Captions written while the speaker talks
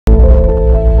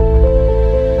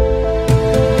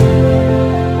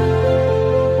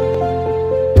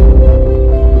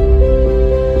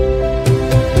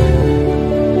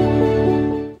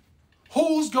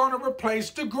replace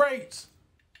the greats.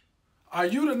 Are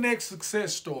you the next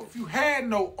success story? If you had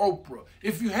no Oprah,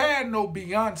 if you had no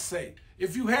Beyonce,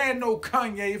 if you had no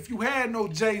Kanye, if you had no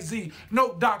Jay-Z,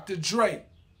 no Dr. Dre,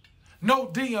 no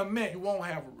DMX, you won't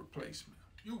have a replacement.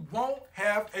 You won't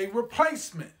have a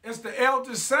replacement. As the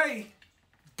elders say,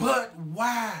 but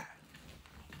why?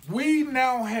 We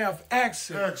now have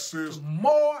access to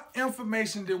more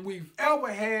information than we've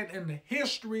ever had in the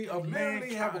history of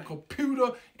mankind. You have a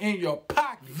computer in your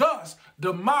pocket. Thus,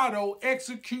 the motto,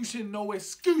 execution, no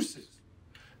excuses.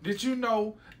 Did you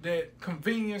know that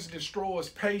convenience destroys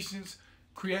patience,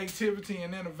 creativity,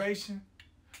 and innovation?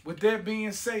 With that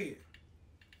being said,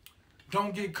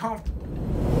 don't get comfortable.